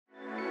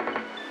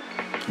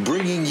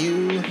bringing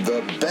you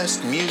the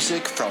best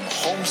music from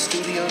home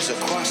studios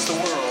across the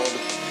world.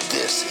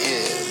 This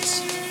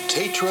is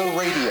Tatro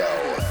Radio.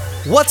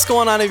 What's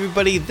going on,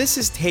 everybody? This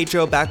is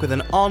Tatro back with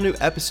an all-new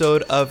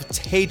episode of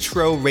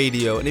Tatro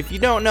Radio. And if you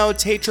don't know,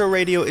 Tatro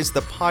Radio is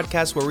the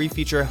podcast where we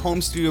feature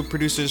home studio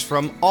producers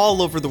from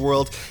all over the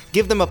world,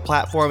 give them a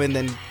platform, and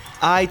then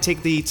I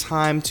take the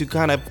time to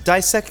kind of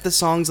dissect the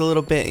songs a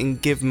little bit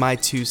and give my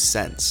 2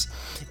 cents.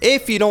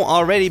 If you don't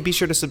already, be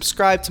sure to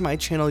subscribe to my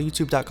channel,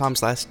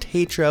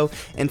 youtube.com/Tatro,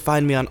 and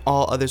find me on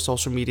all other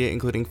social media,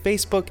 including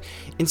Facebook,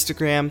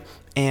 Instagram,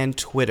 and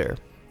Twitter.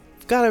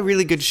 I've got a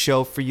really good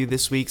show for you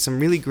this week, some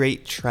really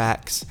great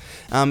tracks,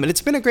 and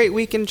it's been a great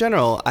week in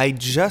general. I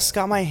just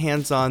got my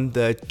hands on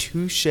the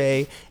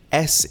Touche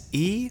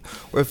SE,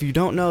 or if you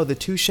don't know, the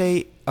Touche,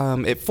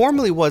 it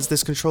formerly was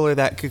this controller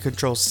that could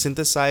control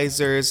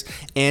synthesizers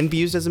and be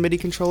used as a MIDI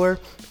controller.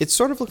 It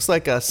sort of looks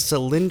like a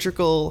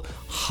cylindrical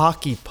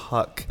hockey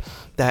puck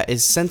that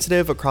is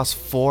sensitive across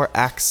 4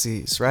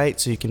 axes, right?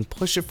 So you can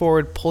push it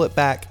forward, pull it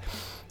back,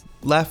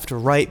 left,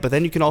 right, but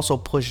then you can also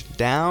push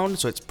down,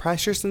 so it's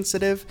pressure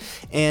sensitive.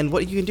 And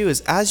what you can do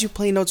is, as you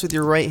play notes with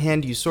your right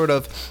hand, you sort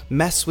of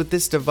mess with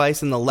this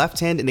device in the left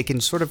hand, and it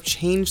can sort of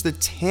change the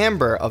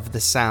timbre of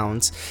the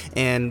sounds.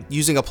 And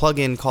using a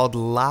plugin called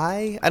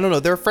Lie, I don't know,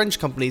 they're a French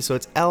company, so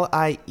it's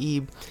Lie,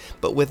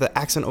 but with an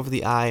accent over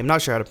the I. I'm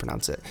not sure how to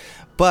pronounce it,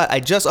 but I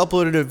just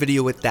uploaded a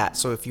video with that,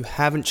 so if you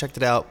haven't checked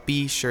it out,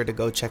 be sure to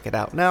go check it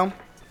out now.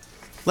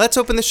 Let's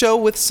open the show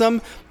with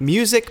some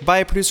music by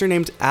a producer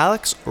named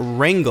Alex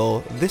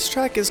Rangel. This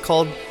track is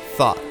called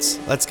Thoughts.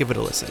 Let's give it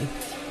a listen.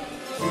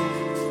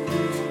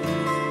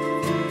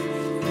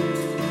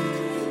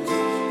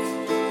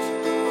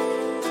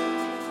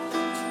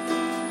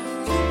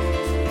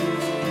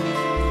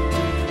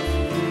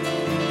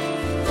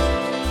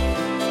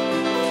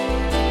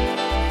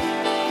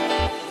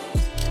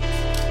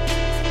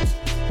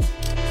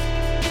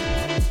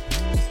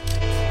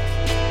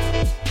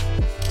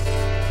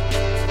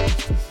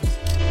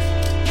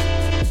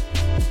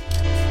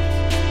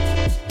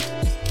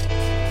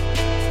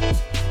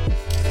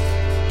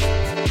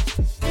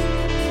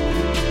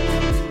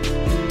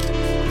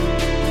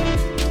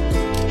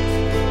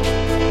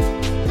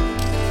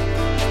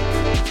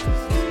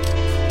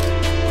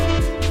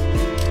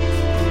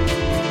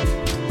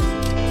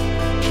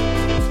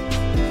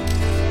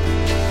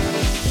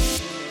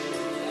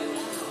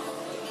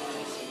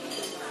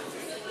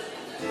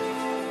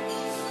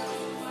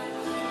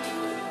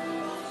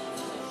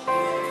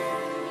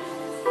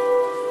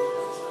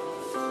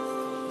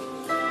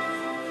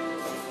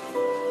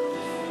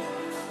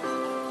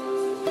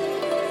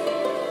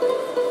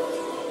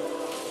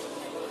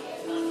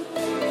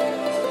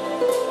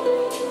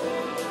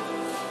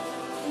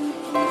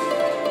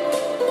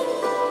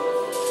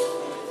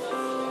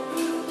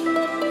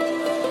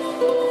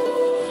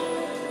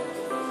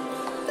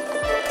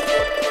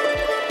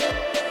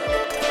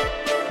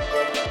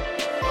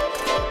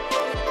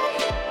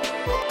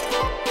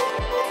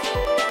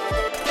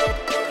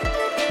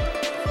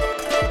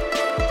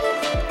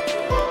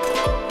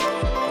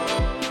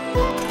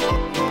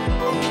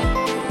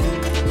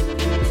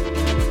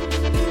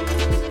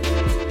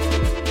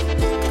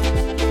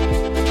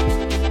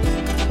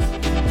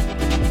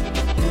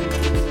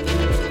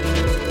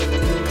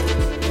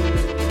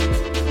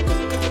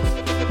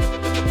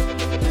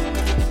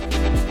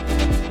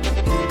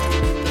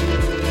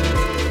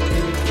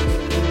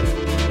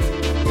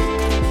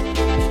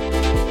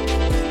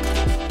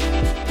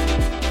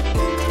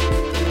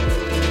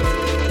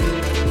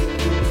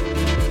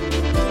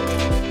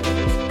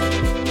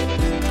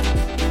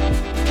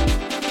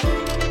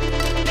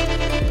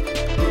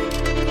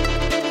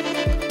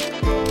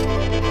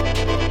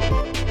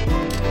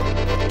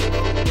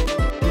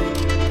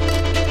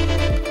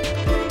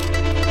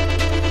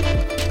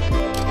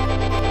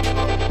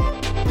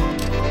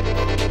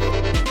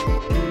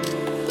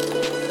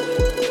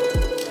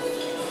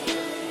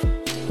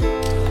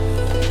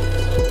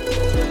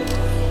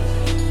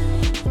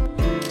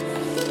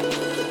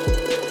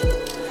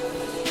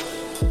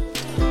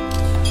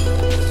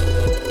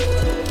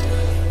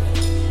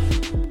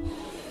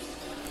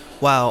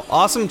 Wow,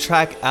 awesome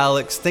track,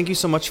 Alex. Thank you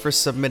so much for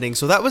submitting.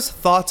 So that was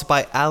Thoughts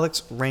by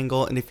Alex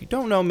Rangel. And if you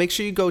don't know, make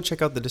sure you go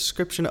check out the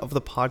description of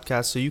the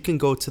podcast so you can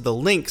go to the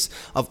links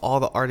of all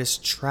the artists'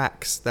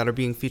 tracks that are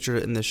being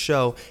featured in the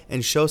show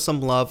and show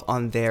some love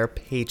on their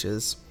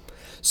pages.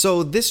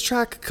 So this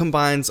track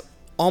combines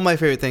all my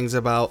favorite things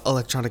about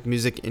electronic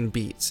music and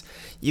beats.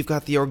 You've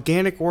got the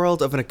organic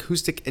world of an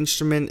acoustic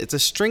instrument. It's a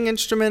string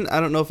instrument. I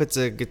don't know if it's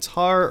a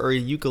guitar or a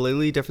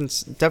ukulele.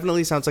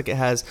 Definitely sounds like it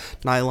has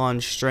nylon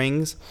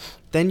strings.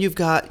 Then you've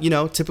got,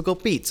 typical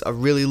beats, a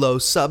really low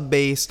sub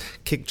bass,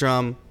 kick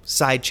drum,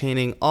 side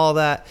chaining, all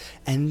that.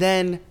 And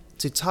then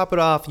to top it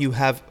off, you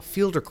have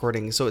field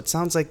recording. So it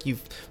sounds like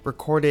you've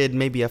recorded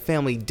maybe a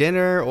family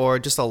dinner or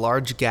just a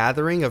large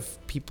gathering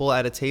of people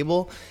at a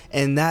table.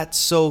 And that's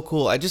so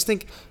cool. I just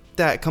think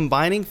that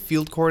combining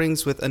field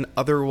chordings with an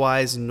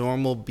otherwise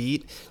normal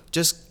beat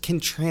just can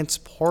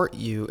transport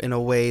you in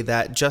a way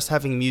that just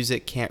having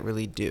music can't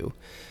really do.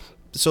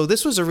 So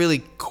this was a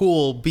really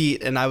cool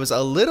beat, and I was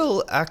a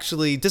little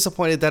actually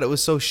disappointed that it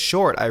was so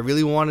short. I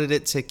really wanted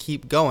it to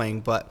keep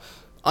going, but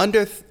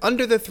under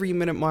the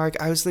 3-minute mark,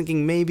 I was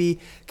thinking maybe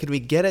could we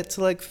get it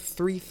to like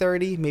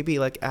 3:30, maybe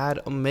like add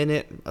a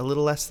minute, a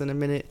little less than a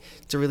minute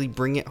to really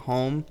bring it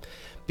home,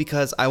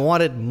 because I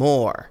wanted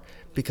more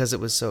because it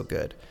was so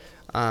good.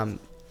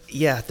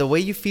 Yeah, the way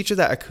you feature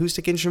that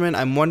acoustic instrument,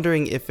 I'm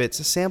wondering if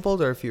it's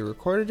sampled or if you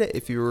recorded it.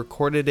 If you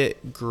recorded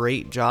it,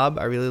 great job.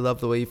 I really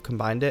love the way you've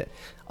combined it.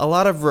 A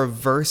lot of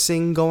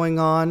reversing going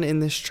on in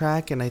this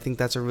track, and I think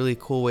that's a really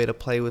cool way to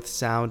play with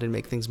sound and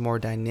make things more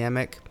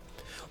dynamic.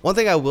 One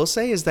thing I will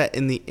say is that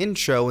in the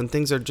intro, when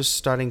things are just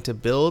starting to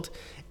build,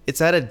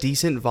 it's at a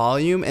decent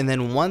volume, and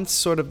then once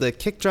sort of the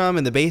kick drum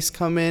and the bass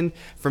come in,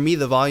 for me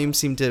the volume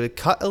seemed to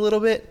cut a little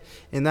bit,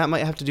 and that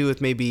might have to do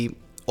with maybe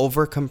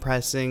over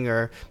compressing,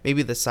 or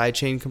maybe the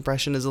sidechain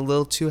compression is a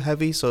little too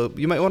heavy, so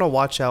you might want to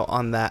watch out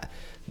on that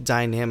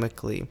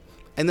dynamically.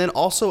 And then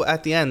also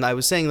at the end, I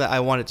was saying that I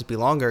want it to be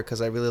longer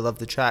because I really love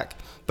the track,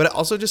 but it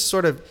also just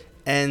sort of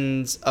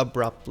ends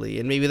abruptly,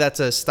 and maybe that's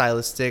a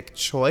stylistic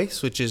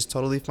choice, which is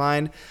totally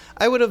fine.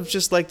 I would have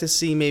just liked to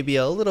see maybe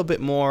a little bit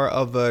more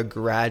of a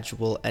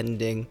gradual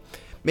ending,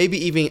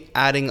 maybe even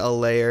adding a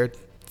layer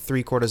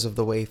 3/4 of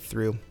the way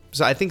through.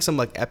 So I think some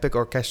like epic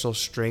orchestral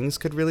strings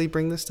could really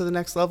bring this to the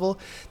next level.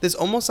 This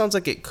almost sounds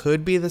like it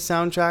could be the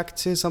soundtrack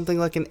to something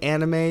like an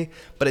anime,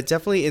 but it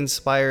definitely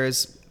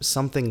inspires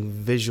something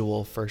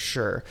visual for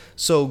sure.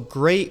 So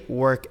great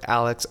work,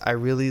 Alex. I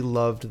really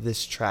loved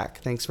this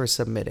track. Thanks for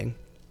submitting.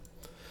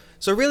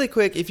 So really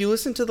quick, if you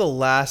listen to the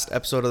last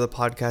episode of the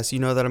podcast, you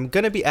know that I'm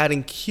going to be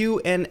adding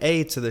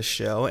Q&A to the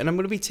show, and I'm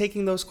going to be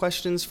taking those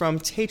questions from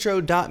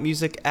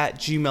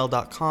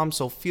tetro.music@gmail.com,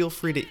 so feel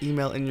free to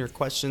email in your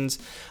questions.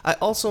 I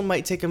also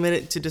might take a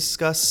minute to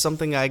discuss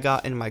something I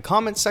got in my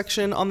comments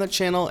section on the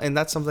channel, and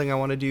that's something I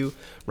want to do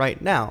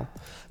right now.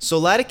 So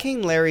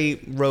Ladicane Larry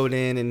wrote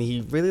in, and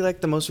he really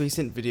liked the most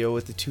recent video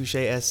with the Touche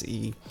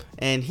SE,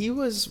 and he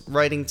was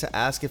writing to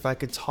ask if I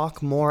could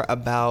talk more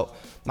about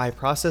my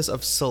process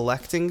of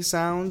selecting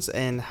sounds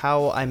and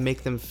how I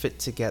make them fit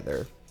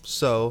together.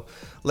 So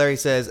Larry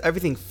says,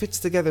 everything fits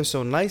together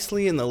so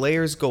nicely and the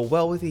layers go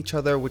well with each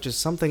other, which is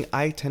something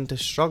I tend to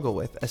struggle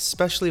with,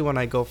 especially when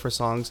I go for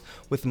songs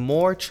with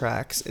more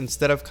tracks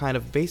instead of kind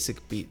of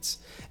basic beats,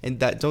 and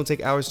that don't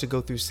take hours to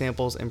go through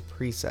samples and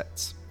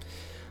presets.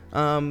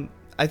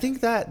 I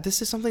think that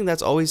this is something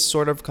that's always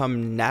sort of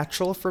come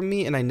natural for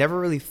me, and I never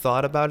really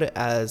thought about it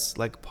as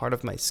like part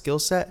of my skill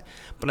set,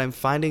 but I'm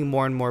finding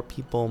more and more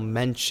people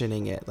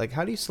mentioning it. Like,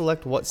 how do you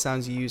select what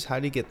sounds you use? How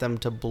do you get them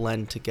to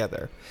blend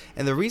together?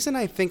 And the reason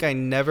I think I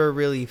never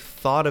really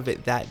thought of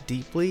it that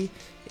deeply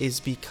is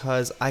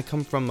because I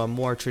come from a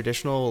more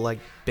traditional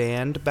like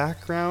band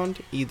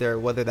background, either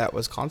whether that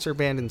was concert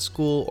band in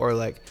school or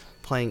like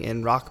playing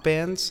in rock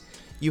bands.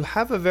 You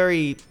have a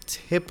very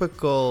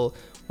typical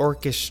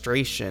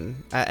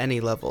orchestration at any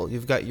level.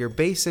 You've got your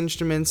bass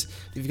instruments,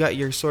 you've got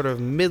your sort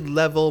of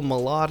mid-level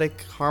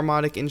melodic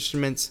harmonic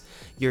instruments,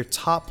 your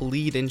top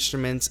lead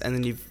instruments, and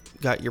then you've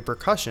got your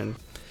percussion.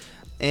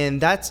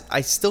 And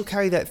I still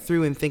carry that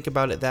through and think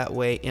about it that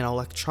way in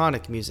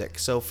electronic music.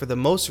 So for the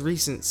most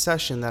recent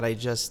session that I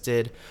just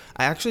did,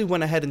 I actually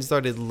went ahead and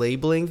started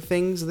labeling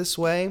things this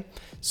way.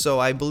 So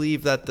I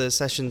believe that the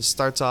session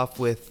starts off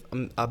with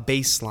a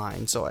bass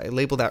line. So I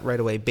labeled that right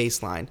away,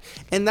 bass line.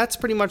 And that's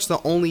pretty much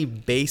the only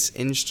bass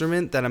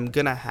instrument that I'm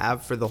gonna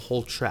have for the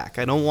whole track.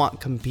 I don't want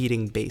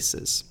competing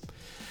basses.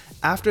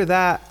 After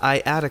that,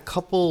 I add a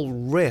couple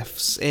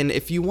riffs, and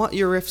if you want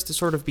your riffs to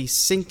sort of be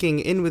syncing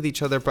in with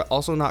each other but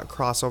also not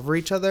cross over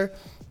each other,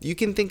 you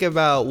can think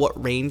about what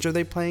range are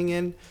they playing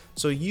in.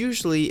 So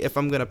usually if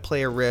I'm going to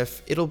play a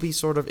riff, it'll be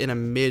sort of in a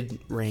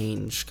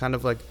mid-range, kind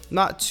of like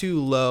not too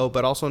low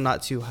but also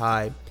not too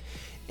high.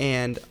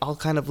 And I'll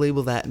kind of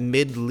label that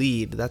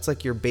mid-lead. That's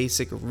like your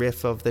basic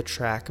riff of the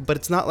track, but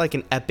it's not like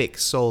an epic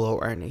solo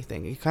or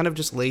anything. It kind of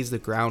just lays the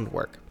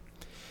groundwork.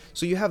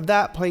 So you have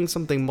that playing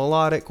something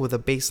melodic with a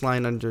bass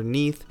line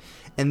underneath,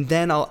 and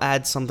then I'll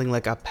add something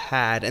like a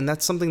pad, and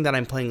that's something that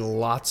I'm playing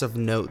lots of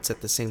notes at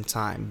the same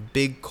time,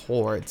 big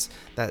chords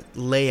that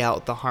lay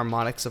out the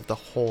harmonics of the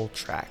whole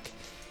track.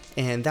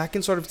 And that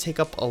can sort of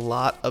take up a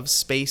lot of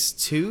space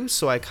too,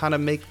 so I kind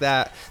of make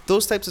that,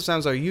 those types of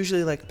sounds are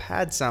usually like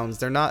pad sounds.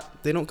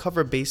 They don't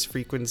cover bass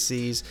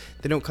frequencies,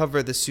 they don't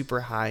cover the super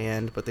high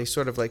end, but they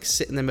sort of like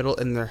sit in the middle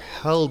and they're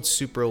held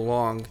super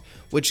long,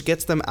 which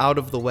gets them out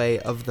of the way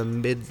of the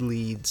mid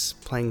leads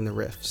playing the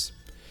riffs.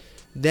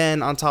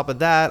 Then on top of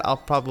that,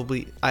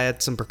 I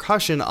add some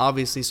percussion,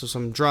 obviously, so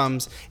some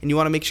drums, and you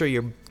want to make sure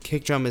your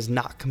kick drum is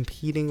not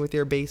competing with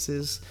your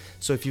basses.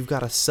 So if you've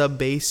got a sub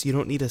bass, you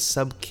don't need a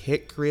sub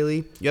kick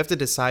really. You have to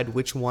decide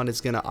which one is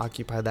going to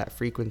occupy that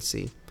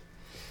frequency.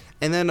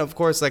 And then of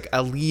course like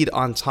a lead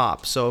on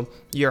top. So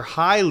your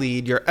high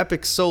lead, your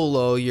epic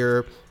solo,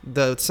 your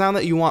the sound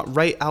that you want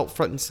right out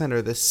front and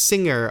center, the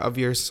singer of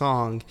your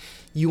song,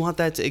 you want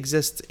that to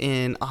exist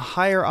in a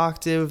higher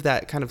octave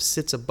that kind of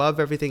sits above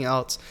everything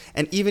else.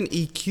 And even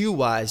EQ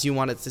wise, you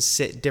want it to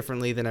sit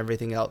differently than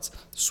everything else.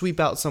 Sweep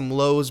out some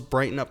lows,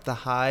 brighten up the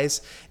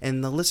highs,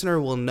 and the listener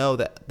will know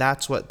that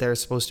that's what they're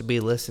supposed to be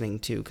listening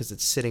to because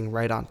it's sitting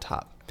right on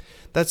top.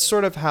 That's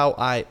sort of how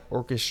I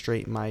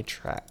orchestrate my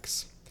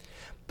tracks.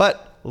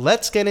 But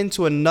let's get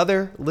into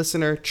another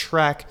listener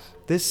track.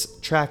 This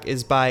track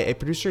is by a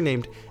producer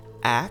named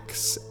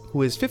Axe,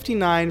 who is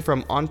 59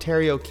 from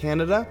Ontario,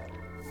 Canada.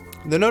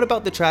 The note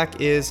about the track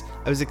is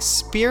I was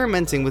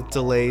experimenting with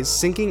delays,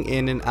 syncing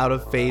in and out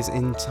of phase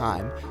in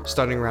time,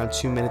 starting around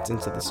 2 minutes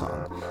into the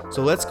song.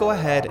 So let's go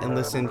ahead and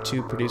listen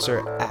to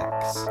producer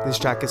Axe. This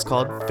track is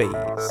called Phase.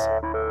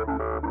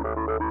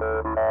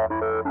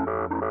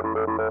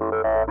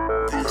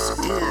 This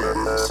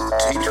is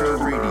Tetro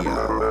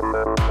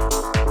Radio.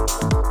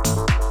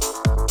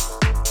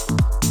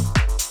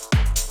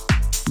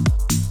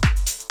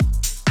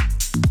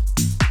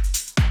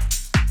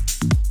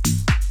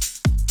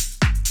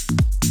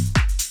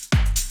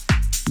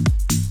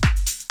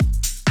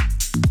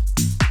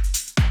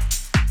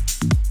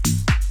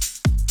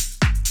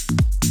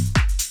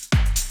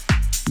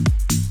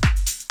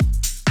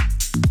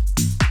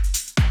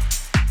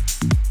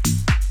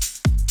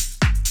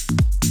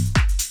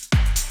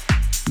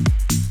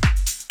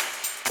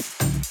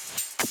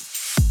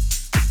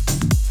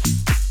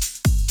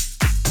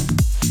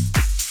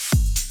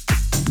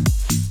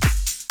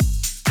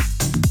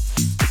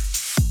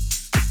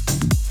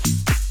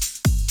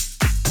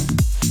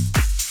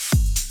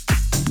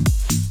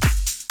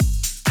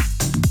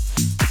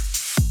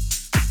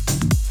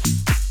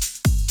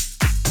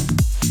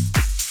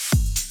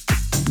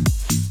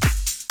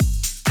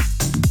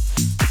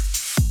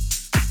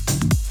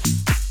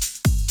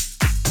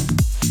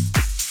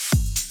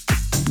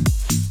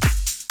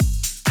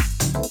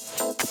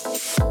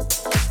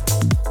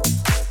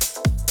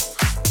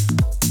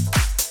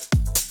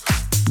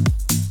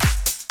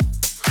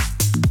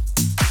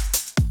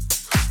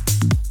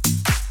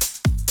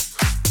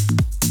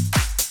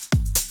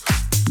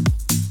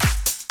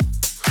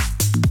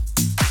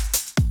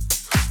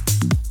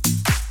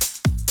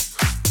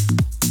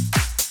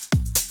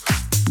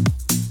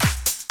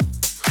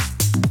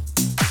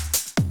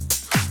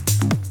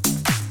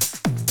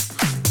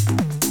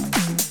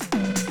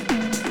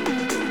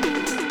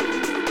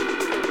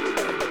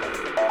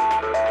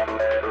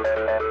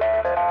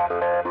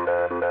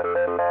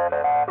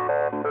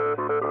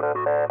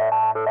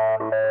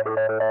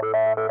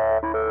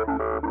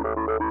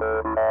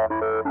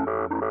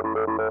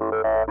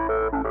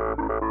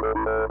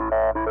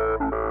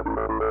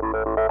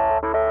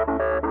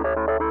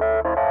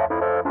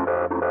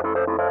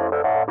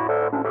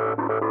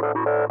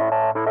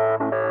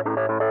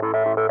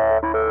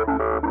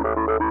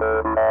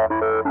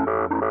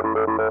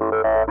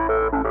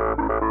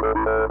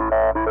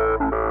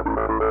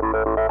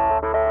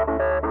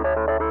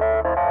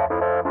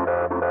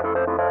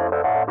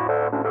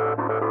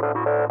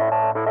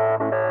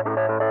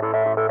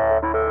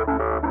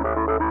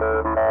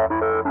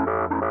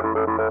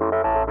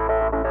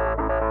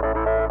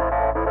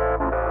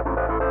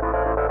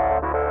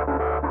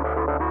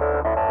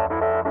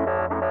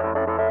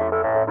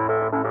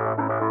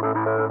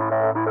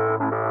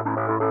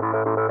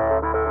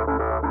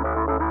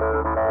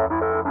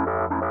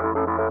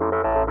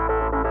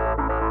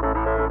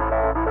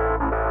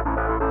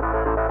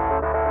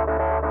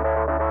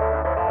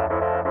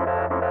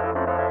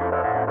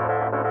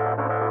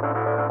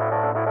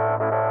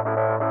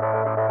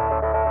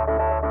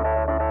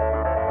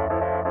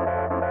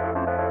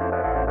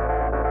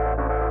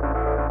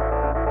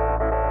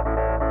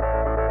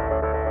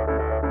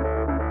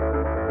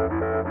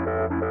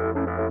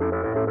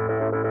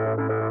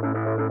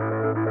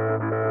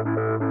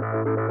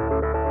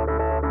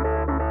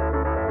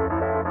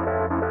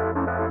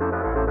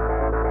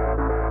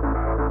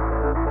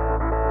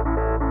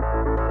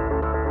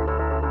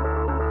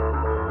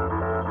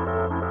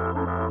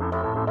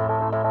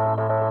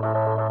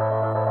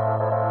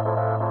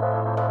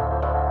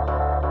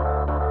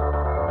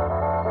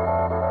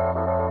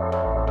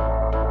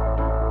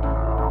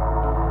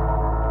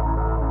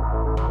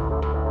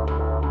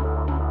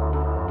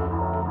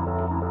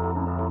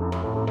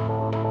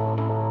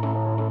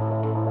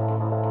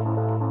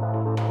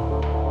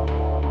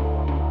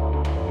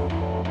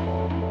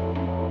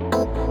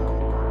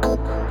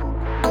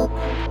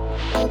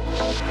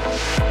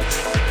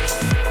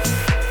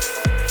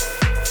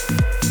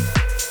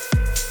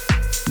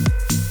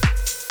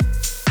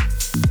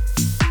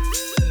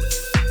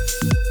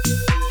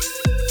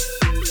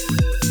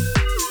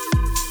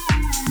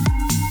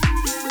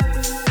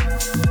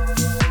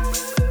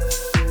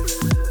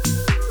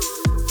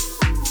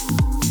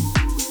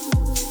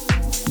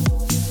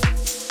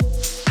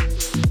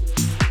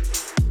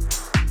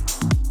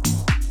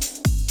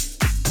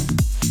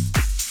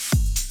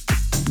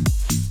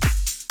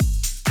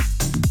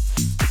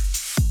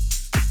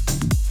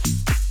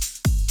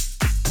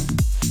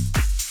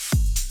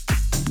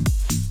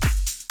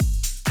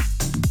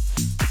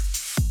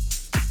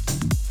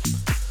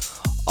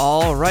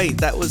 All right,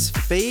 that was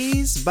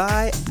Phase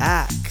by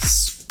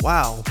Axe.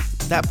 Wow,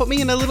 that put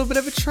me in a little bit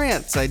of a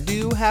trance, I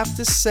do have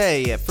to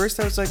say. At first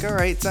I was like, all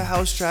right, it's a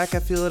house track, I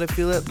feel it.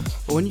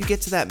 But when you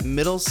get to that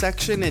middle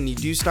section and you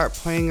do start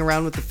playing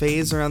around with the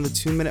phase around the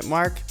 2-minute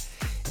mark,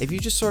 if you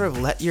just sort of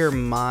let your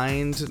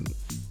mind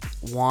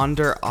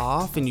wander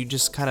off and you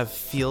just kind of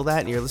feel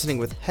that, and you're listening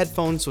with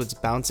headphones so it's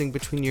bouncing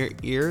between your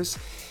ears,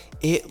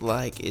 it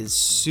is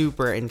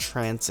super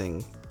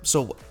entrancing.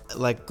 So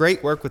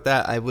great work with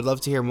that. I would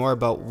love to hear more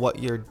about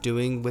what you're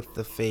doing with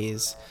the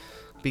phase,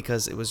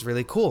 because it was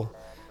really cool.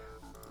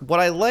 What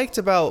I liked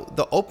about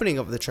the opening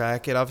of the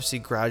track, it obviously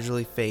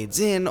gradually fades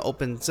in,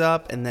 opens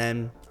up, and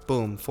then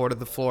boom, 4 to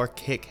the floor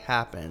kick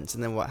happens.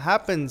 And then what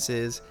happens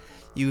is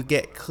you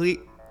get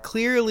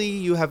clearly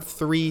you have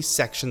 3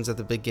 sections at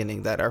the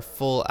beginning that are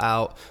full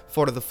out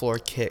 4 to the floor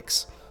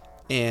kicks.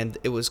 And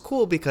it was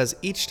cool because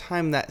each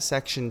time that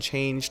section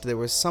changed, there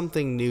was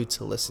something new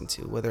to listen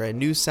to, whether a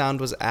new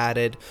sound was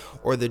added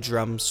or the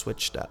drums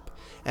switched up.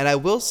 And I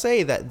will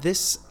say that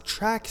this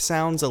track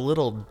sounds a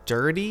little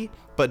dirty,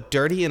 but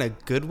dirty in a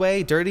good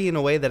way. Dirty in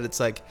a way that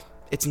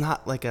it's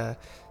not like a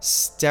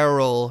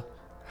sterile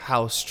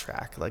house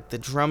track. The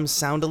drums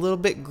sound a little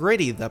bit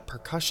gritty. The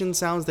percussion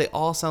sounds, they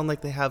all sound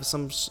like they have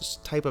some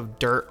type of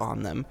dirt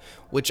on them,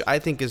 which I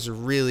think is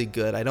really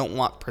good. I don't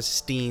want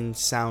pristine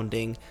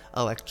sounding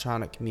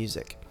electronic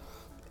music,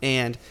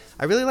 and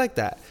I really like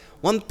that.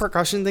 One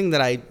percussion thing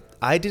that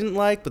I didn't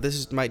like,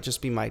 but might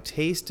just be my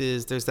taste,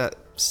 is there's that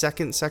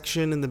second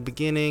section in the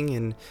beginning,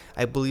 and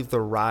I believe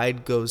the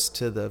ride goes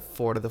to the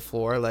 4 to the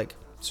floor.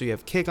 So you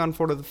have kick on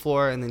 4 to the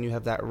floor, and then you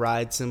have that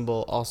ride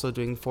cymbal also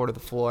doing 4 to the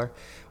floor,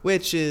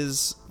 which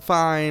is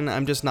fine.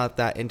 I'm just not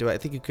that into it. I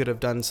think you could have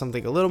done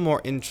something a little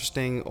more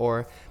interesting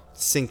or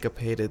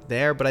syncopated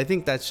there, but I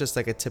think that's just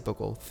a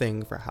typical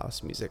thing for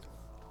house music.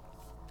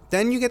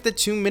 Then you get the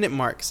 2-minute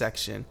mark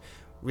section.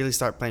 Really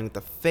start playing with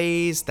the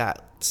phase.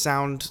 That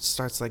sound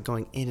starts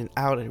going in and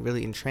out, and it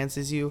really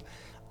entrances you.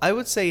 I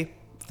would say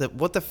that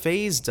what the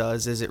phase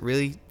does is it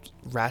really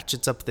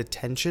ratchets up the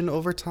tension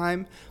over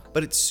time,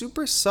 but it's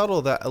super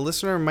subtle that a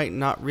listener might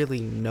not really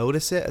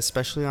notice it,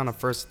 especially on a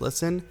first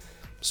listen.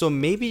 So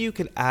maybe you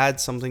could add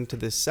something to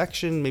this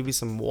section, maybe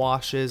some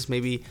washes,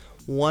 maybe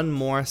one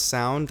more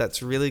sound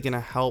that's really going to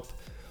help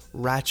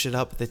ratchet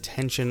up the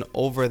tension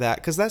over that,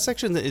 because that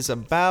section is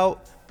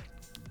about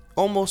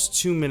almost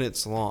 2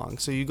 minutes long.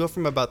 So you go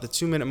from about the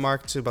 2-minute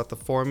mark to about the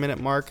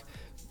 4-minute mark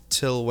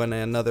till when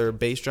another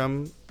bass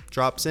drum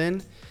drops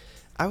in.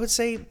 I would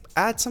say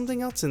add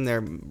something else in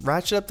there,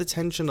 ratchet up the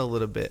tension a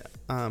little bit.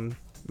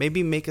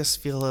 Maybe make us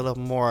feel a little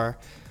more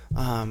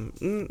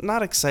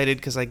not excited,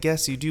 because I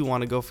guess you do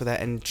want to go for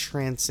that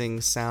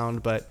entrancing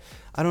sound, but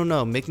I don't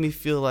know, make me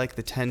feel like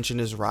the tension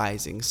is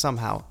rising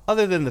somehow,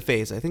 other than the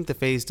phase. I think the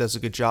phase does a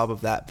good job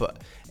of that,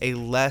 but a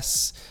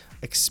less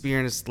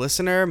experienced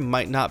listener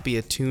might not be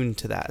attuned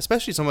to that,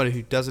 especially somebody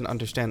who doesn't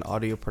understand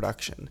audio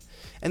production.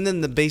 And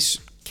then the bass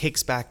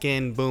kicks back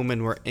in, boom,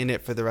 and we're in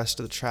it for the rest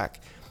of the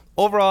track.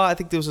 Overall, I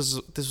think this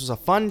was a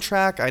fun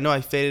track. I know I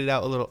faded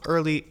out a little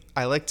early.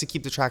 I like to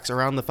keep the tracks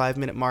around the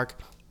 5-minute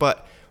mark,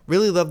 but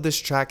really love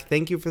this track.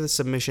 Thank you for the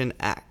submission,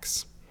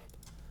 Axe.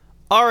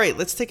 All right,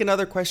 let's take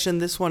another question.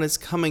 This one is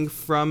coming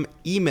from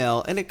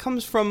email, and it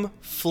comes from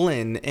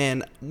Flynn.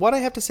 And what I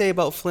have to say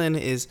about Flynn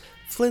is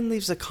Flynn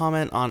leaves a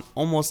comment on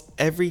almost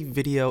every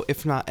video,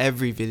 if not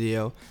every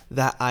video,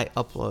 that I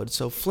upload.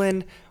 So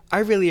Flynn, I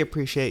really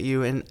appreciate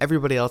you, and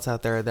everybody else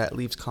out there that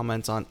leaves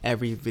comments on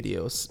every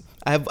video.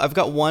 I've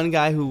got one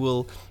guy who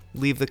will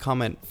leave the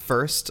comment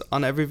first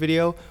on every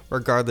video,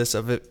 regardless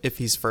of if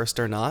he's first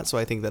or not, so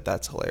I think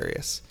that's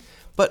hilarious.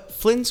 But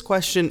Flynn's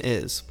question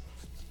is,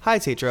 "Hi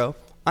Tetro,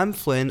 I'm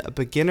Flynn, a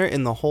beginner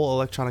in the whole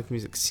electronic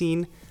music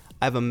scene.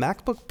 I have a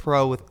MacBook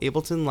Pro with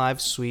Ableton Live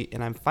Suite,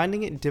 and I'm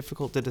finding it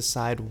difficult to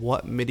decide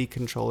what MIDI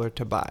controller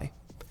to buy.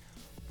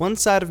 One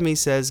side of me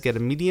says get a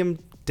medium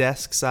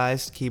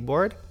desk-sized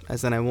keyboard,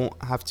 as then I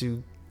won't have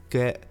to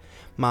get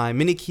my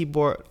mini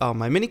keyboard. Oh,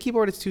 my mini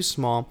keyboard is too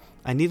small.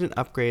 I need an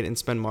upgrade and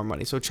spend more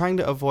money. So trying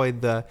to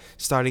avoid the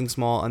starting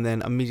small and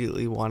then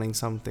immediately wanting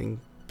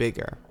something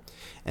bigger.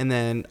 And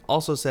then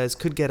also says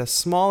could get a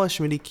smallish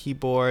MIDI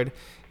keyboard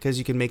because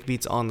you can make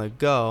beats on the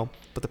go.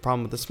 But the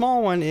problem with the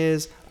small one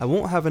is I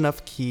won't have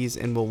enough keys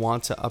and will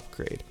want to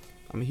upgrade.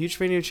 I'm a huge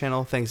fan of your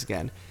channel. Thanks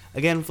again."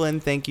 Again, Flynn,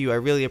 thank you. I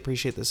really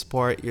appreciate the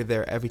support. You're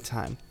there every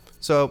time.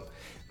 So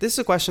this is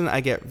a question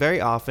I get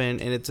very often,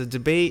 and it's a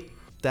debate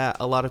that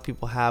a lot of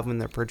people have when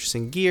they're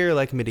purchasing gear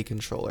like MIDI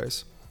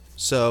controllers.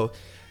 So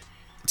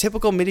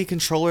typical MIDI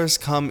controllers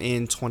come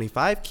in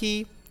 25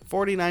 key,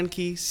 49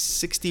 key,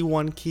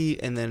 61 key,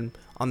 and then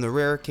on the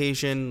rare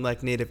occasion,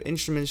 like Native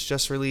Instruments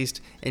just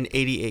released, an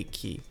 88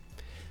 key.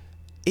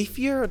 If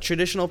you're a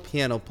traditional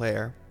piano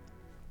player,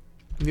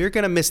 you're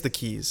going to miss the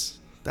keys.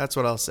 That's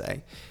what I'll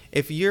say.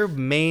 If your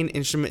main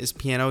instrument is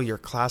piano, you're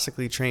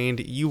classically trained,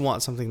 you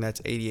want something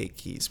that's 88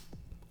 keys.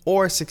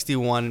 Or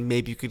 61,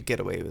 maybe you could get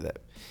away with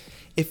it.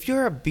 If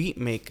you're a beat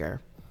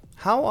maker,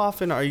 how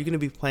often are you going to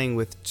be playing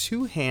with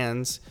two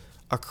hands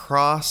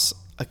across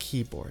a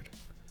keyboard?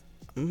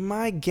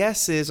 My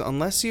guess is,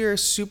 unless you're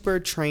super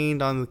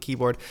trained on the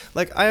keyboard,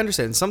 like I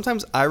understand,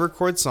 sometimes I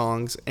record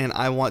songs and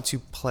I want to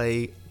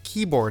play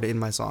keyboard in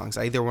my songs.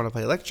 I either want to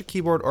play electric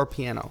keyboard or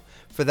piano.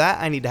 For that,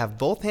 I need to have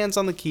both hands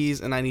on the keys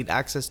and I need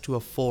access to a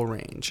full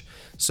range.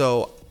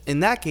 So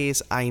in that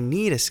case, I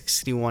need a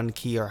 61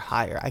 key or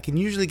higher. I can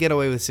usually get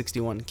away with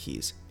 61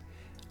 keys.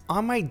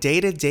 On my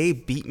day-to-day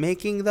beat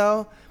making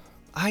though,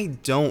 I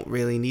don't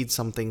really need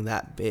something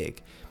that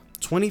big.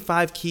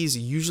 25 keys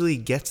usually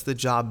gets the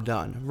job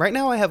done. Right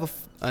now I have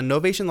a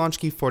Novation Launch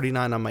Key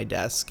 49 on my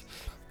desk,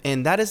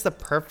 and that is the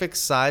perfect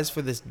size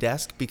for this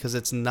desk because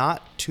it's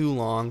not too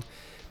long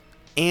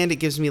and it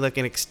gives me like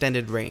an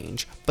extended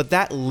range, but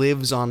that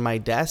lives on my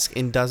desk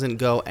and doesn't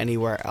go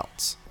anywhere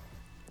else.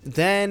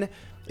 Then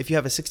if you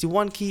have a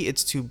 61 key,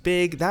 it's too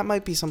big. That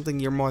might be something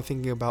you're more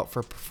thinking about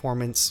for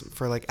performance,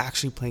 for like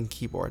actually playing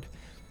keyboard.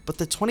 But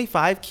the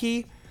 25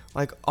 key,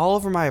 like all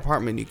over my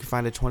apartment, you can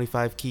find a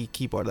 25 key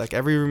keyboard, like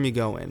every room you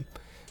go in.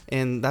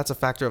 And that's a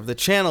factor of the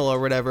channel or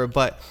whatever,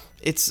 but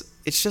it's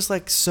just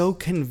like so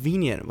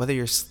convenient, whether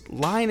you're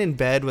lying in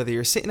bed, whether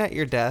you're sitting at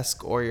your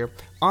desk or you're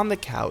on the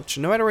couch,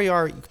 no matter where you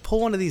are, you can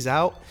pull one of these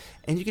out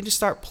and you can just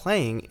start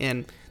playing.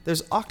 And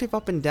there's octave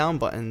up and down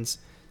buttons.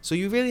 So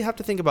you really have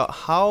to think about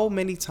how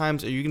many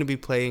times are you going to be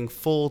playing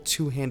full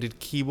two-handed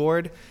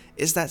keyboard?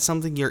 Is that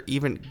something you're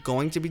even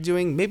going to be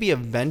doing? Maybe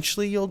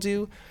eventually you'll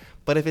do.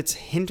 But if it's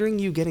hindering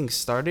you getting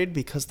started,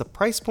 because the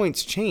price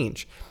points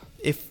change,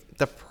 if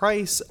the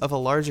price of a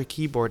larger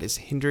keyboard is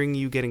hindering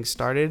you getting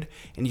started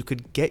and you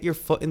could get your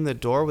foot in the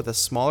door with a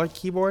smaller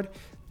keyboard,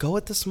 go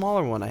with the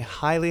smaller one. I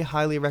highly,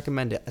 highly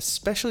recommend it,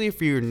 especially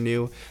if you're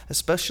new,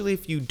 especially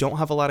if you don't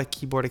have a lot of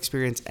keyboard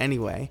experience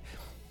anyway.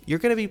 You're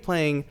going to be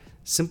playing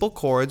simple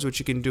chords, which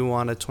you can do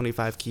on a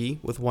 25 key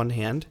with one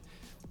hand.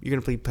 You're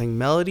going to be playing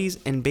melodies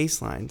and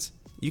bass lines.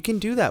 You can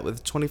do that with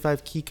a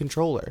 25 key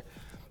controller.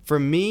 For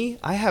me,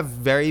 I have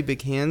very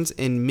big hands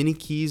and mini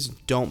keys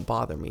don't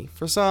bother me.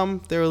 For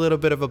some, they're a little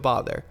bit of a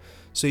bother.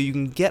 So you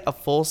can get a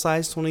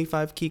full-size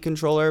 25 key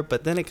controller,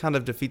 but then it kind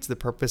of defeats the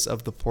purpose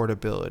of the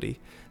portability.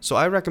 So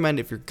I recommend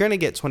if you're going to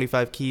get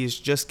 25 keys,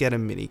 just get a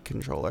mini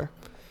controller.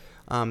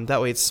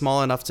 That way it's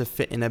small enough to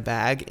fit in a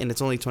bag and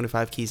it's only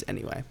 25 keys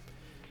anyway.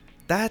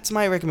 That's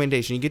my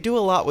recommendation. You could do a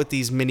lot with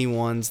these mini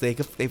ones.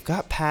 They've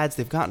got pads,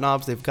 they've got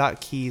knobs, they've got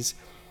keys.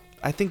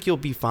 I think you'll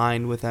be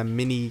fine with a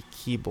mini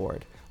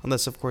keyboard.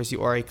 Unless, of course,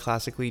 you are a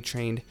classically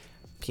trained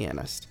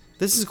pianist.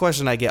 This is a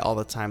question I get all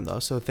the time, though,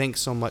 so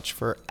thanks so much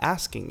for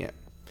asking it.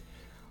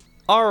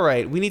 All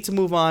right, we need to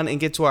move on and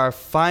get to our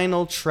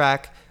final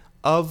track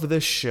of the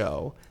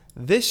show.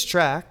 This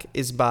track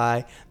is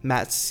by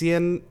Matt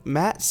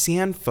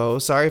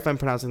Cienfo. Sorry if I'm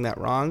pronouncing that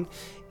wrong.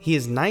 He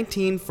is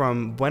 19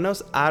 from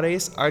Buenos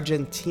Aires,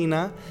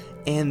 Argentina,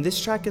 and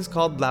this track is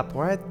called La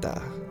Puerta.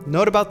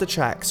 Note about the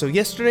track. So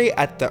yesterday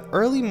at the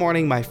early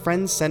morning, my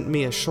friend sent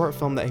me a short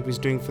film that he was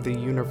doing for the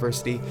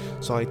university,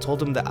 so I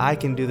told him that I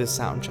can do the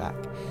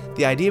soundtrack.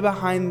 The idea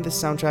behind the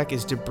soundtrack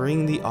is to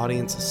bring the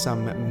audience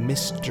some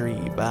mystery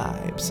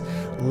vibes.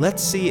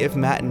 Let's see if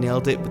Matt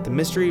nailed it with the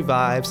mystery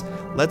vibes.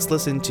 Let's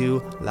listen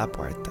to La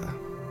Puerta.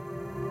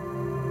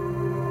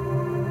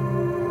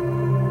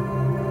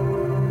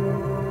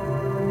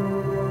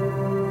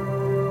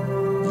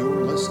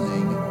 You're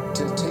listening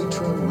to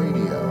Tetro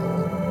Radio.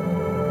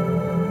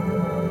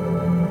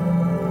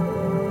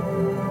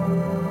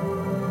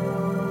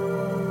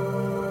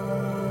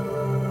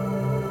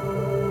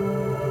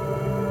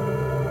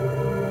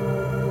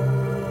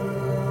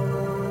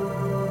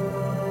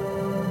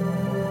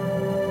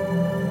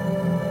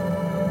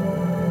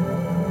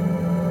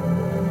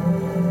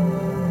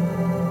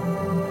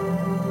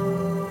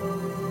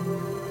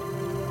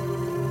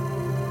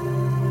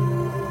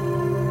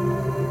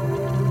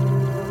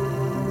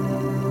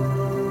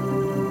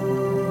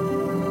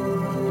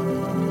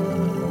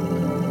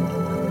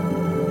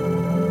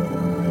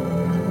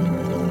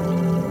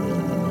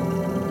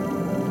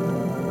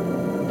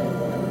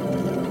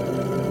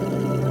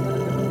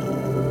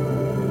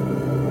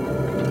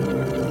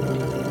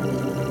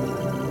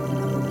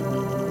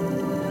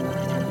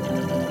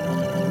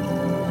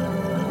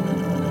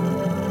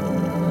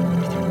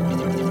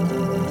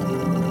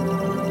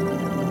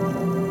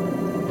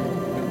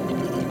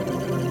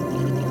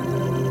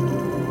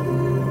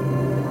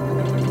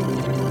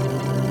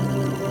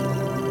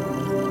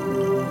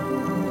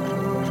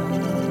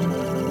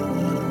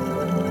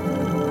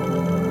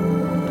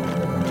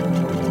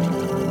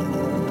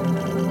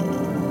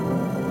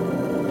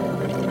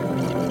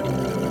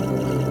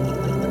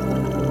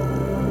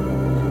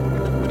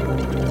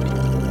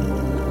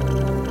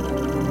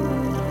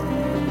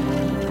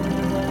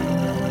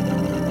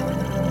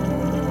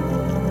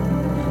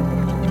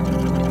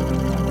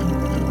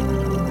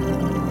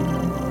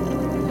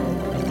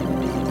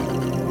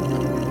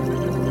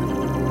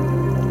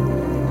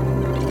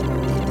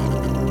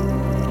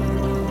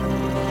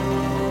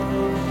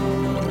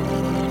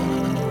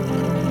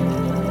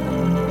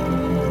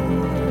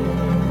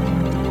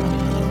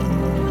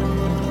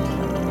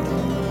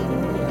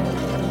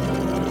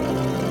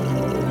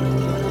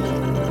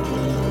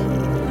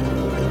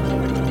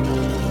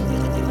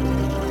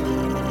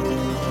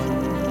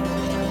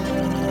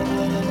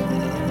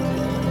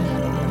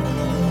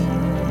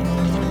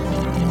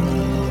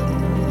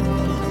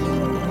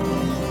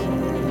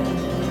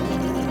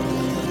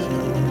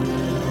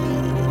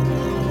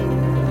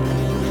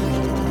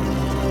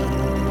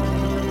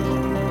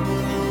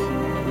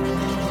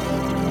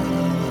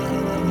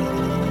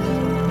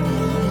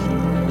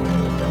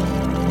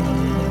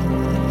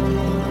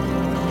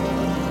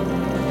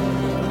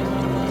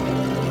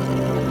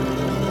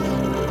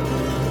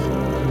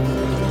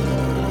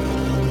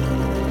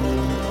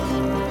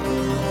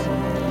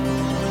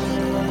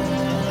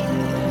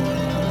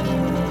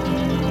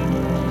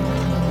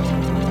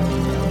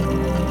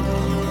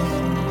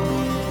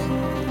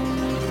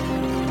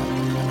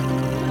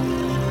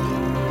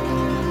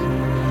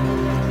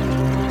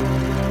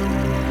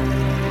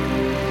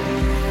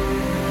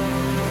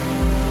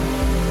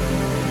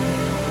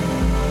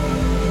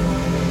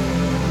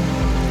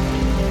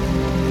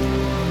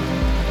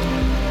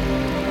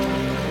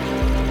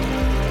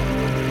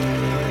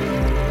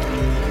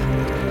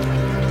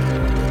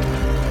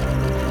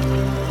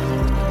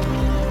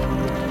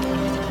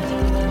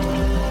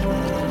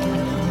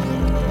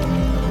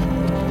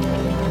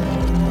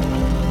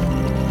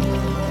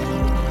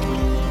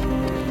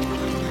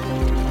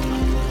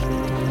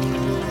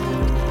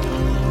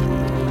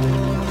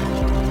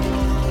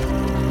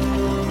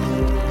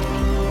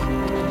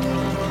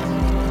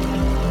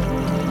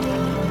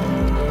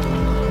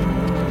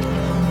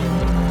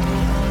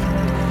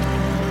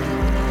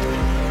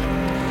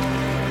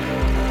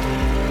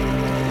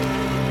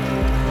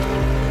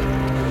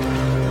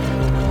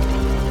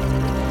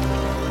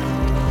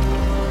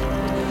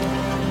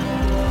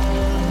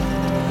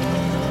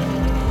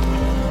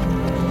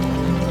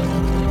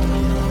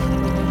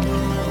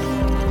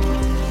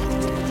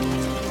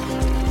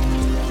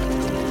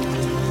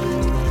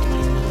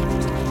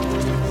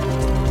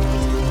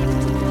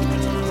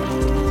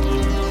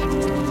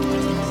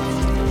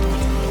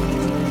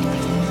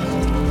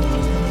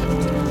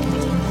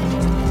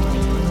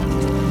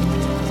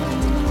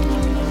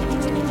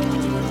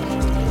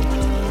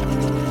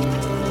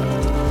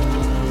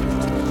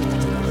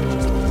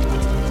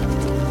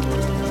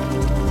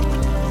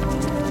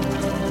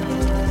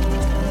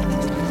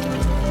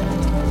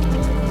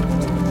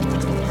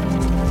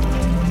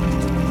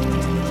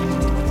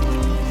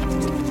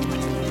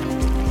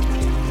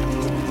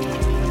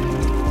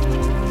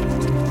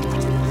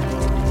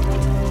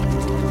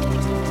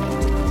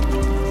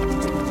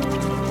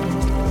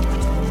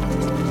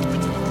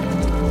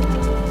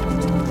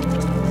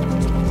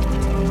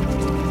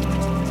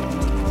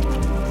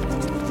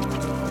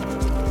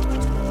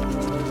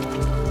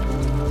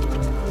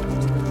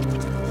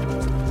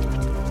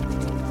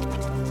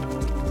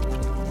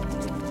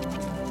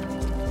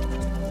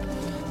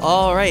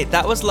 All right,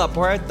 that was La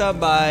Puerta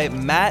by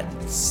Matt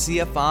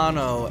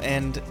Ciafano,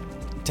 and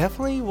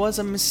definitely was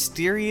a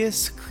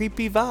mysterious,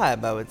 creepy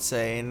vibe, I would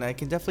say, and I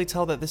can definitely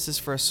tell that this is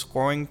for a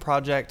scoring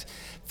project.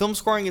 Film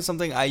scoring is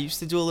something I used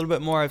to do a little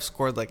bit more. I've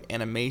scored like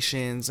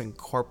animations and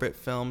corporate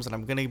films, and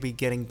I'm going to be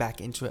getting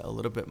back into it a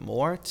little bit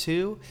more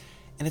too,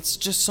 and it's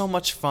just so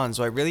much fun,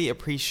 so I really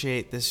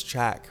appreciate this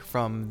track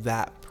from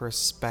that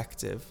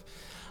perspective.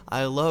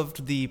 I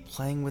loved the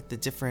playing with the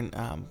different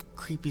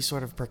creepy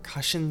sort of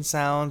percussion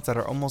sounds that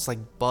are almost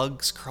like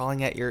bugs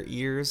crawling at your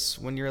ears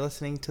when you're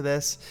listening to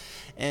this.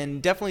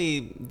 And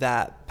definitely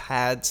that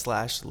pad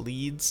 /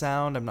 lead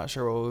sound, I'm not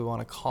sure what we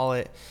want to call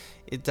it.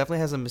 It definitely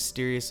has a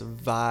mysterious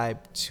vibe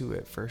to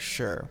it for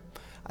sure.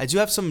 I do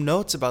have some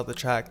notes about the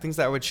track, things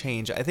that would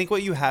change. I think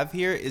what you have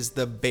here is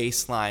the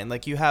bass line.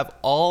 Like you have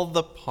all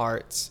the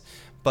parts,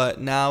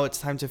 but now it's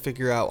time to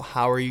figure out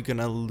how are you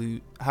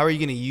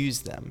gonna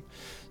use them.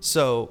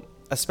 So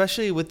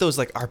especially with those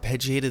like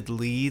arpeggiated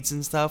leads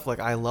and stuff, like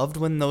I loved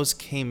when those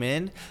came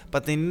in,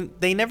 but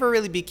they never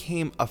really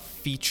became a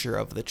feature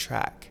of the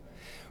track.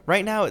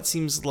 Right now it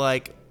seems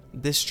like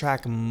this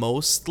track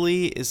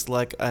mostly is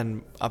like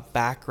a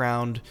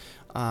background,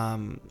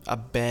 a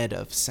bed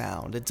of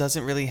sound. It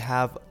doesn't really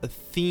have a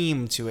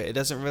theme to it. It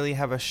doesn't really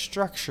have a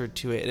structure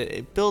to it.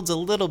 It builds a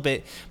little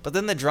bit, but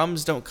then the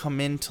drums don't come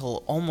in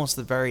till almost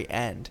the very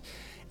end.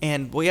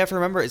 And what you have to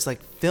remember is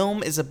like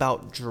film is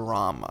about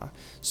drama.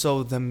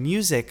 So the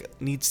music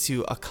needs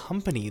to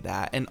accompany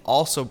that and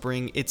also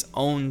bring its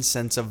own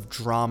sense of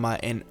drama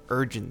and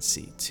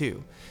urgency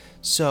too.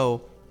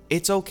 So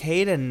it's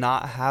okay to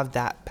not have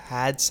that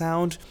pad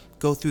sound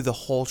go through the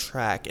whole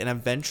track. And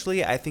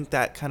eventually I think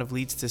that kind of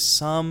leads to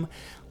some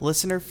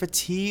listener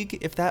fatigue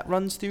if that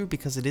runs through,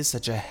 because it is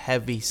such a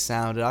heavy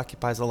sound. It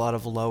occupies a lot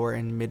of lower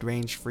and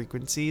mid-range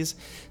frequencies.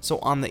 So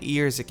on the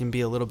ears it can be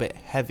a little bit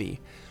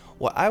heavy.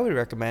 What I would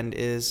recommend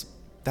is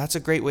that's a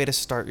great way to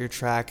start your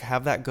track.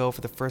 Have that go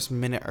for the first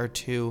minute or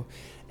two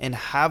and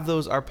have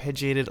those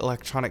arpeggiated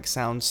electronic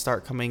sounds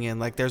start coming in.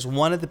 Like there's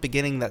one at the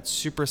beginning that's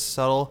super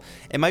subtle.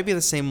 It might be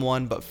the same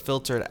one but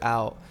filtered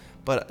out.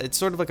 But it's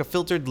sort of like a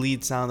filtered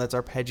lead sound that's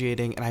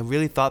arpeggiating, and I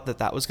really thought that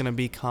that was going to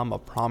become a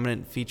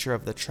prominent feature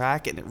of the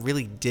track, and it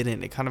really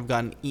didn't. It kind of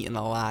gotten eaten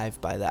alive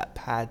by that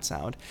pad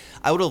sound.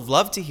 I would have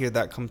loved to hear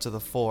that come to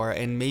the fore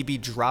and maybe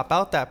drop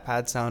out that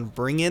pad sound,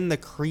 bring in the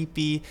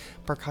creepy,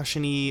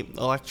 percussion-y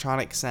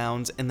electronic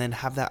sounds, and then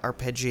have that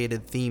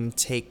arpeggiated theme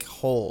take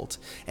hold,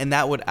 and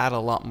that would add a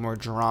lot more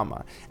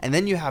drama. And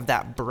then you have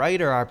that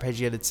brighter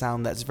arpeggiated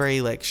sound that's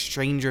very like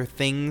Stranger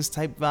Things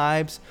type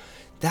vibes.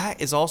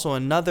 That is also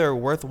another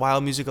worthwhile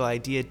musical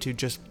idea to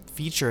just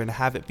feature and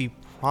have it be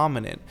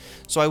prominent.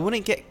 So I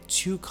wouldn't get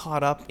too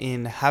caught up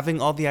in having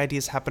all the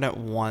ideas happen at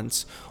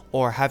once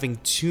or having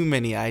too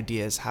many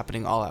ideas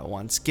happening all at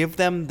once. Give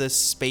them the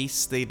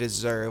space they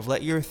deserve.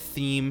 Let your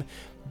theme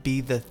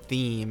be the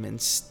theme and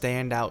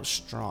stand out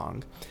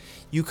strong.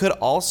 You could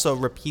also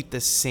repeat the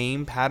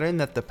same pattern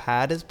that the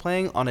pad is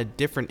playing on a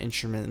different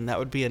instrument, and that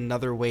would be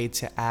another way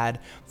to add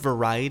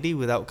variety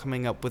without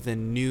coming up with a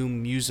new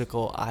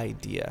musical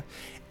idea.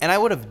 And I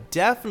would have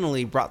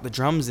definitely brought the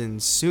drums in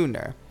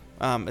sooner,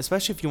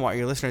 especially if you want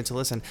your listener to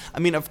listen. I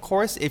mean, of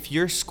course, if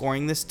you're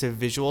scoring this to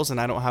visuals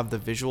and I don't have the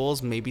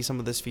visuals, maybe some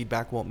of this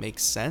feedback won't make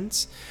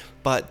sense.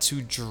 But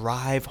to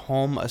drive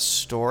home a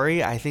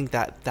story, I think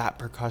that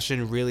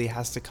percussion really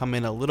has to come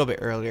in a little bit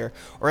earlier,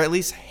 or at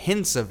least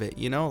hints of it,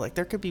 you know? Like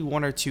there could be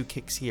one or two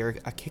kicks here,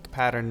 a kick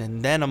pattern,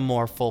 and then a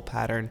more full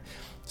pattern,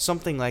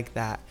 something like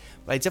that.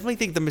 But I definitely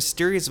think the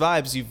mysterious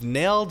vibes, you've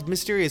nailed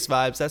mysterious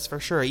vibes, that's for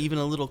sure, even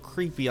a little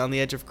creepy, on the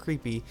edge of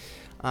creepy.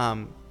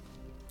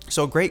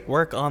 So great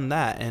work on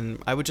that,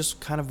 and I would just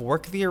kind of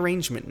work the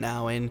arrangement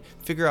now and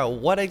figure out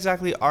what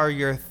exactly are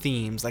your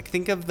themes. Like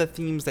think of the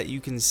themes that you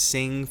can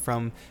sing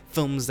from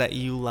films that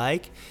you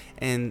like,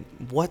 and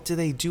what do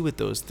they do with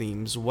those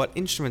themes? What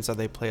instruments are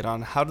they played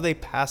on? How do they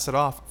pass it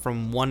off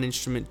from one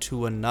instrument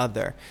to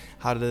another?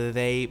 How do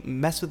they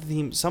mess with the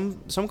theme? Some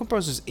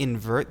composers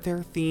invert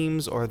their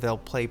themes, or they'll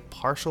play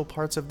partial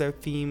parts of their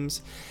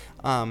themes,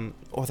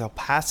 or they'll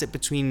pass it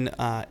between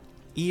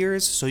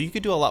ears. So you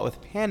could do a lot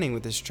with panning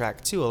with this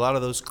track too. A lot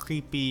of those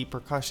creepy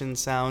percussion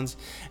sounds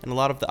and a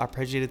lot of the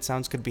arpeggiated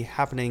sounds could be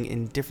happening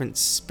in different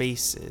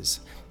spaces.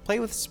 Play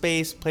with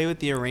space, play with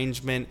the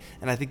arrangement,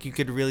 and I think you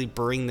could really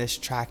bring this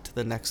track to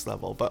the next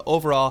level. But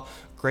overall,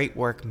 great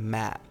work,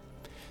 Matt.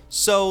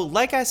 So,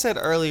 like I said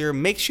earlier,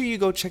 make sure you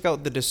go check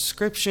out the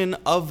description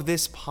of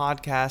this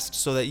podcast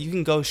so that you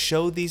can go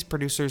show these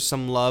producers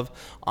some love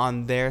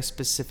on their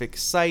specific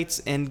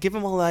sites and give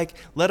them a like.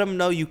 Let them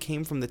know you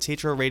came from the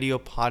Tetro Radio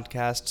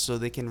podcast so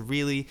they can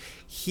really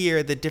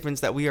hear the difference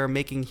that we are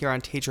making here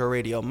on Tetro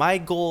Radio. My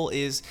goal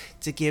is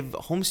to give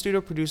home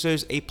studio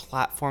producers a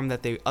platform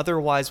that they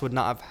otherwise would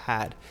not have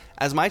had.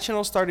 As my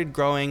channel started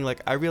growing,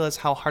 I realized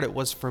how hard it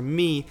was for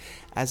me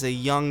as a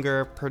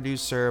younger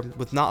producer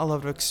with not a lot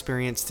of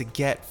experience to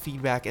get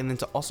feedback and then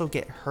to also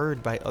get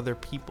heard by other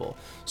people.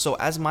 So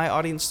as my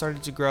audience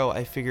started to grow,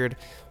 I figured,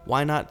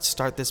 why not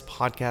start this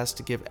podcast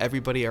to give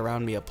everybody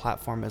around me a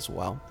platform as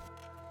well?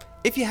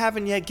 If you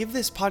haven't yet, give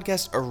this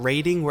podcast a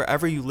rating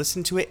wherever you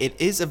listen to it. It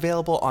is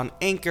available on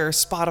Anchor,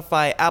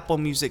 Spotify, Apple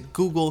Music,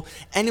 Google,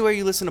 anywhere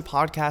you listen to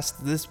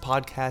podcasts. This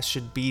podcast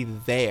should be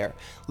there.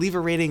 Leave a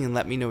rating and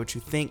let me know what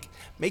you think.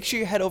 Make sure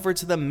you head over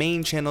to the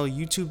main channel,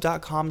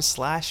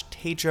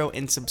 youtube.com/Tatro,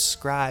 and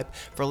subscribe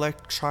for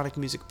electronic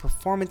music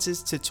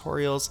performances,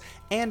 tutorials,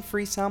 and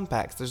free sound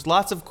packs. There's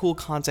lots of cool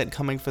content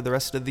coming for the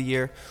rest of the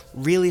year.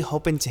 Really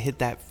hoping to hit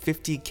that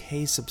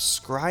 50K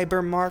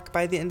subscriber mark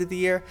by the end of the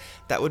year.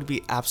 That would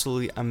be absolutely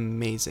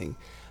amazing,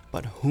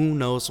 but who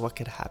knows what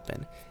could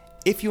happen.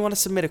 If you want to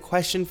submit a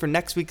question for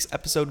next week's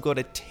episode, go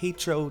to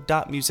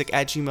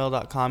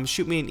tatro.music@gmail.com.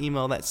 Shoot me an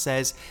email that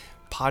says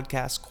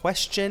podcast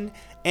question.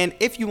 And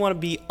if you want to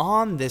be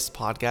on this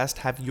podcast,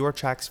 have your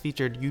tracks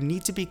featured, you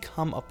need to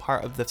become a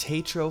part of the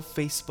Tatro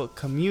Facebook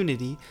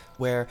community,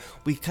 where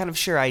we kind of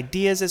share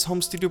ideas as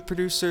home studio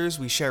producers,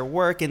 we share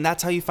work, and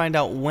that's how you find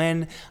out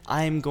when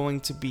I'm going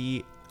to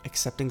be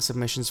accepting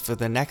submissions for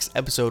the next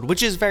episode,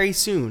 which is very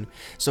soon.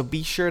 So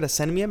be sure to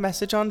send me a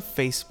message on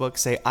Facebook,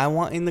 say I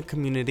want in the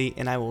community,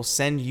 and I will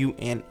send you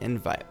an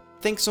invite.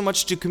 Thanks so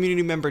much to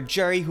community member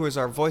Jerry, who is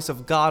our voice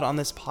of God on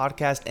this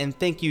podcast, and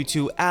thank you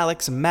to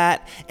Alex,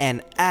 Matt,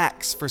 and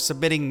Axe for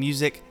submitting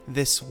music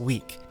this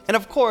week. And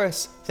of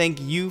course,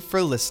 thank you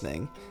for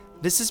listening.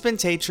 This has been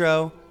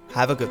Tatro.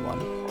 Have a good one.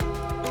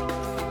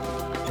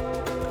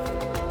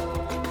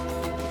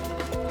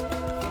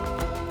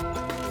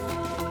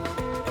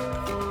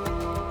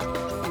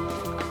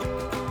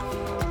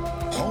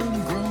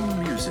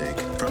 Homegrown music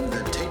from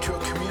the Tatro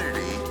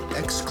community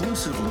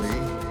exclusively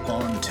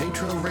on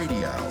Tatro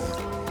Radio.